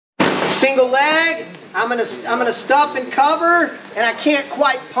Single leg, I'm gonna stuff and cover, and I can't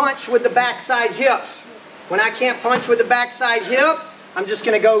quite punch with the backside hip. When I can't punch with the backside hip, I'm just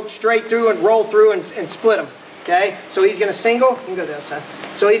gonna go straight through and roll through and split them. Okay, so he's gonna single, you can go to the other side.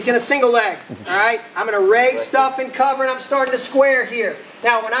 So he's gonna single leg, all right? I'm gonna rake, stuff, and cover, and I'm starting to square here.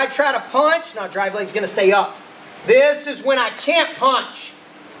 Now when I try to punch, now drive leg's gonna stay up. This is when I can't punch.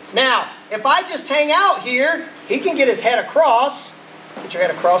 Now, if I just hang out here, he can get his head across. Get your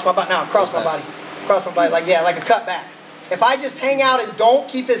head across my body, no, across my body. Across my body, like, yeah, like a cutback. If I just hang out and don't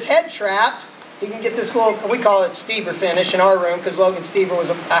keep his head trapped, he can get this little, we call it Stever finish in our room because Logan Stever was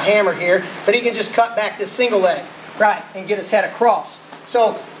a hammer here, but he can just cut back this single leg, right, and get his head across.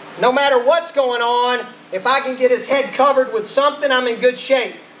 So no matter what's going on, if I can get his head covered with something, I'm in good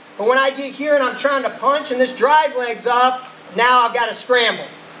shape. But when I get here and I'm trying to punch and this drive leg's up, now I've got to scramble.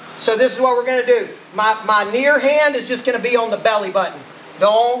 So this is what we're going to do. My near hand is just going to be on the belly button.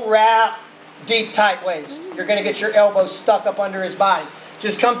 Don't wrap deep tight waist. You're going to get your elbow stuck up under his body.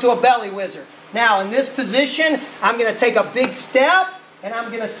 Just come to a belly whizzer. Now in this position, I'm going to take a big step and I'm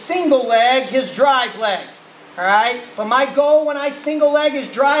going to single leg his drive leg. All right? But my goal when I single leg his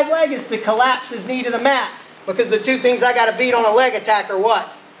drive leg is to collapse his knee to the mat. Because the two things I got to beat on a leg attack are what?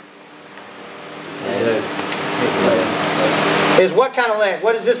 Is what kind of leg?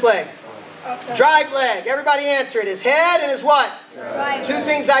 What is this leg? Drive leg. Everybody answer it. His head and his what? Drive. Two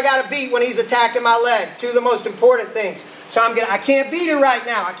things I got to beat when he's attacking my leg. Two of the most important things. So I can't beat it right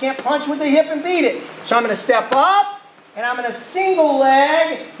now. I can't punch with the hip and beat it. So I'm going to step up and I'm going to single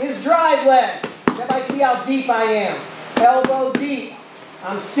leg his drive leg. Everybody see how deep I am. Elbow deep.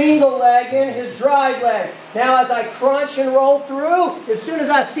 I'm single legging his drive leg. Now as I crunch and roll through, as soon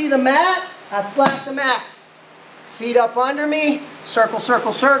as I see the mat, I slap the mat. Feet up under me, circle,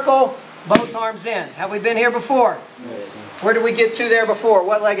 circle, circle, both arms in. Have we been here before? Where did we get to there before?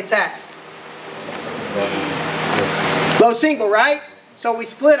 What leg attack? Low single, right? So we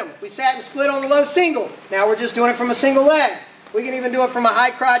split them. We sat and split on the low single. Now we're just doing it from a single leg. We can even do it from a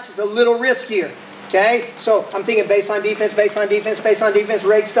high crotch. It's a little riskier. Okay? So I'm thinking baseline defense, baseline defense, baseline defense,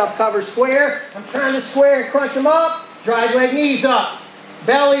 rake, stuff, cover, square. I'm trying to square and crunch them up. Drive leg, knees up.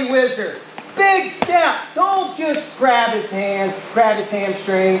 Belly whizzer. Big step. Don't just grab his hand, grab his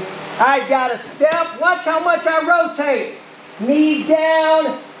hamstring. I've got a step. Watch how much I rotate. Knee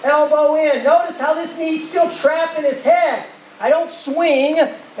down, elbow in. Notice how this knee's still trapping his head. I don't swing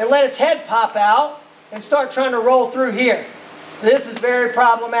and let his head pop out and start trying to roll through here. This is very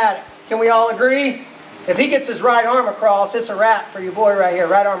problematic. Can we all agree? If he gets his right arm across, it's a wrap for your boy right here.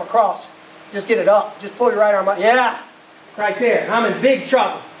 Right arm across. Just get it up. Just pull your right arm up. Yeah, right there. I'm in big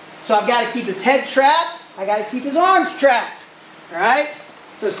trouble. So I've got to keep his head trapped. I got to keep his arms trapped. All right?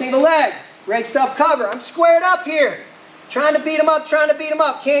 So single leg, rake, stuff, cover. I'm squared up here. Trying to beat him up, trying to beat him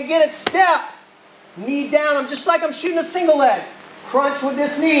up. Can't get it. Step. Knee down. I'm just like I'm shooting a single leg. Crunch with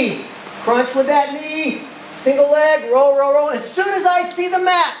this knee. Crunch with that knee. Single leg, roll, roll, roll. As soon as I see the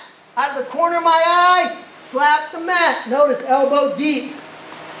mat, out of the corner of my eye, slap the mat. Notice elbow deep.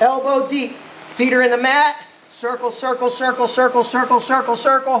 Elbow deep. Feet are in the mat. Circle, circle, circle, circle, circle, circle,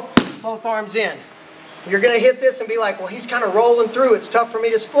 circle. Both arms in. You're going to hit this and be like, well, he's kind of rolling through. It's tough for me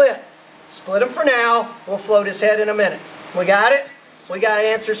to split. Split him for now. We'll float his head in a minute. We got it? We got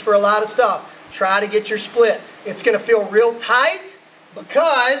answers for a lot of stuff. Try to get your split. It's going to feel real tight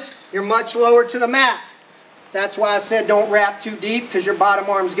because you're much lower to the mat. That's why I said don't wrap too deep because your bottom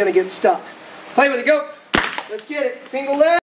arm is going to get stuck. Play with the goat. Let's get it. Single leg.